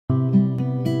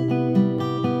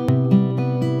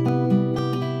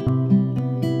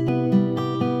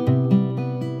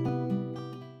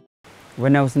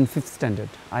when I was in 5th standard,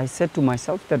 I said to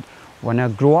myself that when I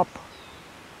grow up,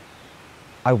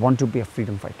 I want to be a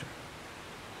freedom fighter.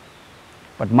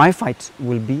 But my fight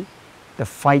will be the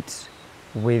fight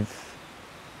with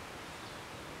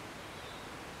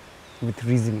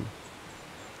reasoning,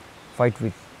 fight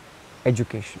with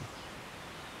education.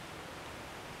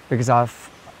 Because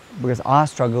our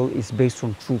struggle is based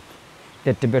on truth,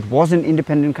 that Tibet was an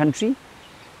independent country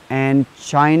and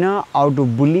China, out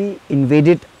of bully,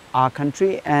 invaded our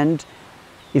country and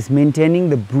is maintaining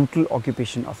the brutal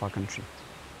occupation of our country.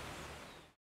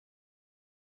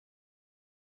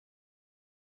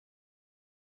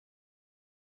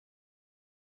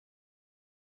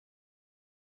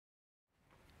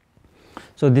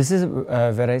 So this is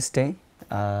where I stay.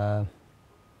 I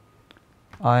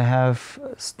have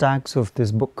stacks of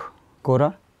this book,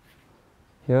 Kora,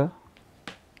 here,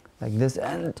 like this,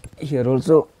 and here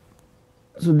also.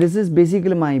 So this is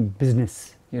basically my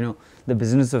business, you know, the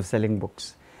business of selling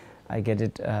books. I get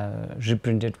it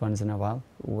reprinted once in a while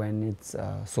when it's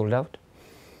sold out,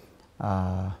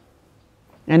 and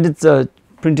it's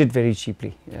printed very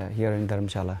cheaply here in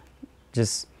Dharamshala,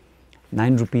 just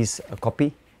 9 rupees a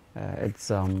copy.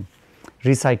 It's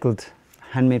recycled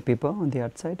handmade paper on the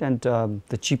outside, and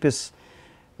the cheapest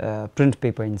print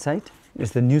paper inside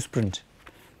is the newsprint.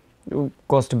 It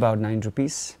cost about 9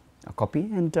 rupees a copy,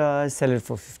 and I sell it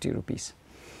for 50 rupees.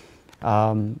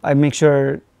 I make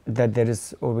sure that there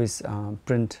is always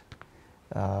print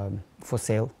for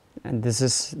sale, and this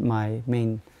is my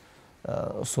main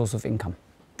source of income.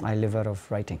 I live out of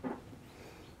writing.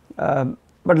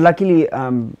 But luckily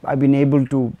I've been able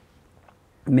to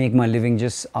make my living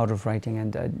just out of writing,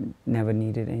 and I never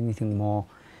needed anything more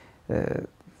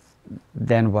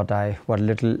than what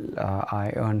little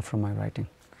I earn from my writing.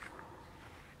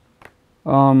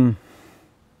 I'll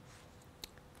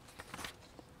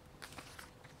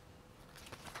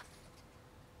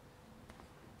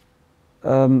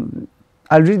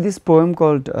read this poem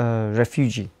called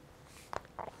Refugee.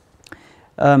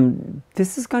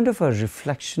 This is kind of a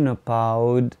reflection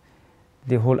about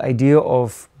the whole idea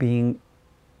of being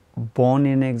born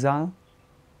in exile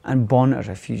and born a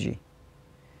refugee.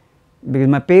 Because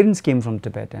my parents came from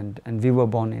Tibet, and we were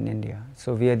born in India.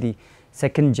 So we are the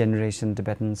second generation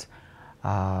Tibetans,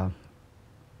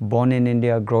 born in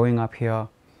India, growing up here,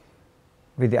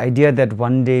 with the idea that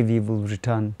one day we will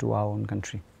return to our own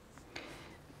country.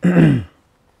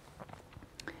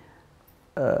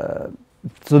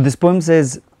 So this poem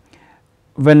says,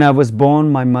 when I was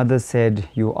born, my mother said,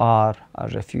 "You are a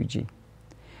refugee."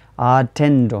 Our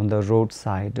tent on the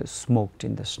roadside smoked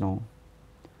in the snow.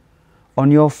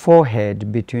 On your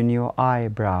forehead, between your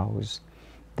eyebrows,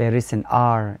 there is an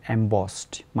R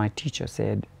embossed, my teacher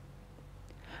said.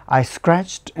 I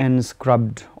scratched and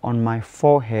scrubbed on my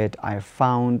forehead, I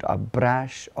found a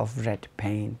brash of red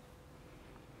pain.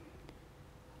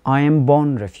 I am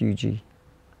born refugee.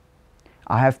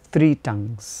 I have 3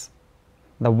 tongues.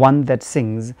 The one that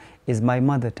sings is my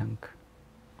mother tongue.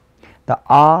 The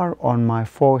R on my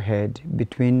forehead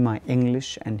between my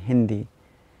English and Hindi,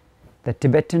 the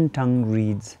Tibetan tongue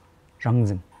reads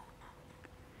Rangzin.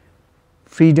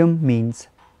 Freedom means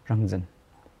Rangzin.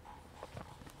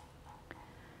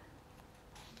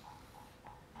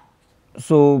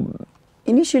 So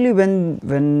initially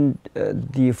when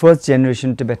the first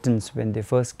generation Tibetans, when they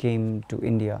first came to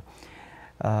India,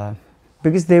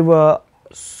 because they were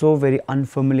so very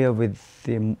unfamiliar with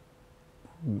the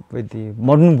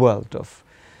modern world of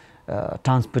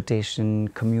transportation,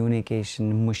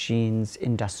 communication, machines,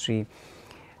 industry.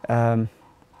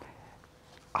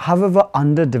 However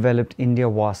underdeveloped India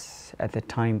was at the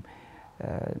time,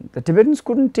 the Tibetans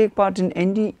couldn't take part in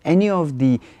any of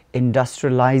the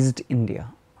industrialized India.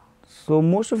 So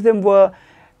most of them were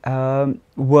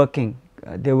working.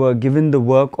 They were given the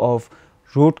work of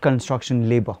road construction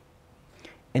labor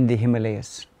in the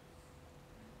Himalayas.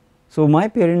 So my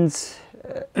parents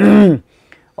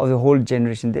of the whole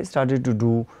generation, they started to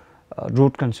do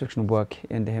road construction work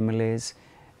in the Himalayas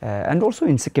and also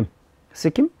in Sikkim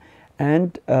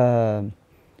and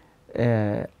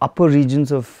upper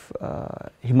regions of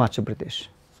Himachal Pradesh.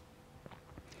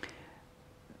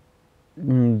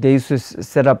 They used to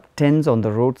set up tents on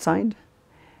the roadside,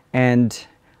 and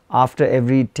after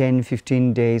every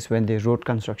 10-15 days, when the road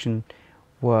construction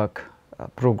work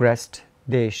progressed,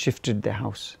 they shifted their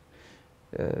house,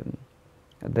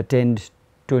 the tent,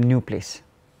 to a new place.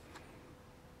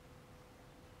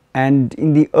 And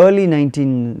in the early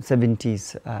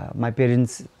 1970s, my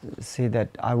parents say that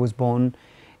I was born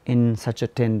in such a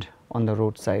tent on the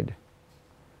roadside.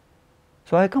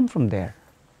 So I come from there,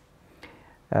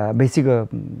 basically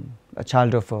a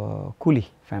child of a coolie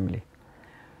family.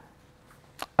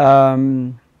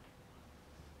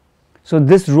 So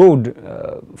this road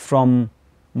from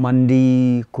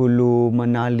Mandi, Kulu,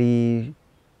 Manali,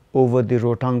 over the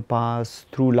Rohtang Pass,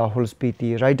 through Lahore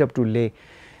Spiti, right up to Leh,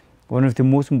 one of the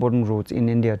most important roads in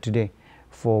India today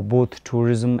for both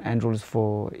tourism and also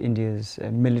for India's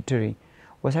military,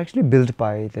 was actually built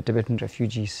by the Tibetan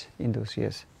refugees in those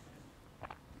years.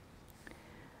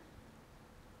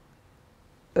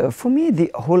 For me,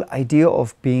 the whole idea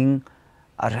of being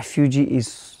a refugee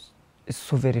is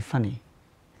so very funny.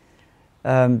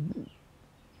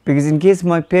 Because in case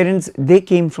my parents, they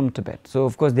came from Tibet, so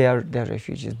of course they are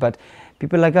refugees, but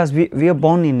people like us, we are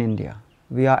born in India.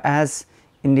 We are as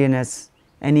Indian as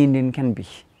any Indian can be.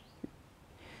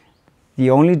 The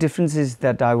only difference is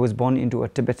that I was born into a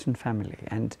Tibetan family,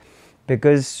 and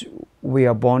because we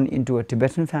are born into a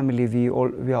Tibetan family,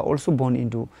 we are also born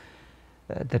into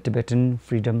the Tibetan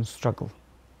freedom struggle.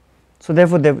 So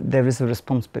therefore there is a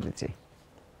responsibility.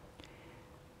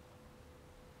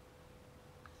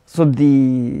 So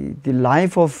the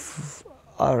life of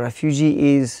a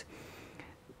refugee is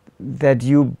that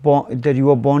you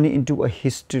are born into a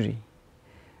history,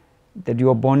 that you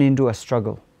are born into a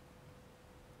struggle,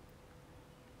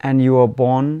 and you are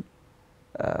born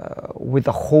with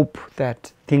a hope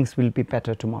that things will be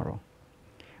better tomorrow.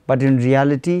 But in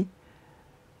reality,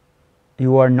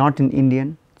 you are not an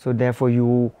Indian, so therefore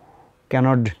you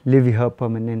cannot live here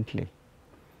permanently.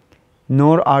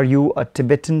 Nor are you a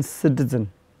Tibetan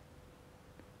citizen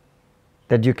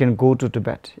that you can go to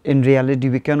Tibet. In reality,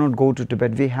 we cannot go to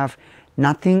Tibet. We have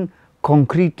nothing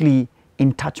concretely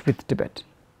in touch with Tibet.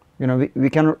 You know, we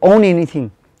cannot own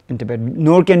anything in Tibet,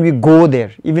 nor can we go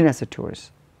there even as a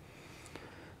tourist.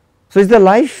 So it's the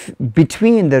life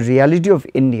between the reality of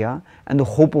India and the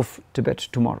hope of Tibet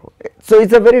tomorrow. So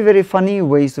it's a very, very funny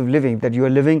ways of living, that you are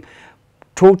living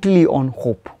totally on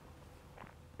hope.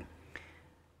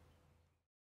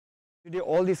 Today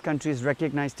all these countries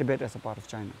recognize Tibet as a part of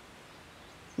China.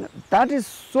 Now, that is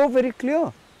so very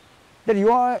clear that you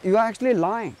are actually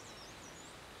lying.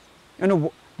 You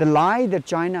know, the lie that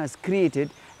China has created,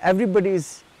 everybody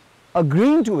is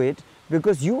agreeing to it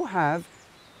because you have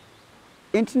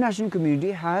international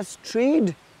community has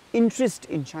trade interest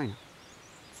in China.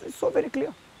 So it's so very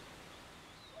clear.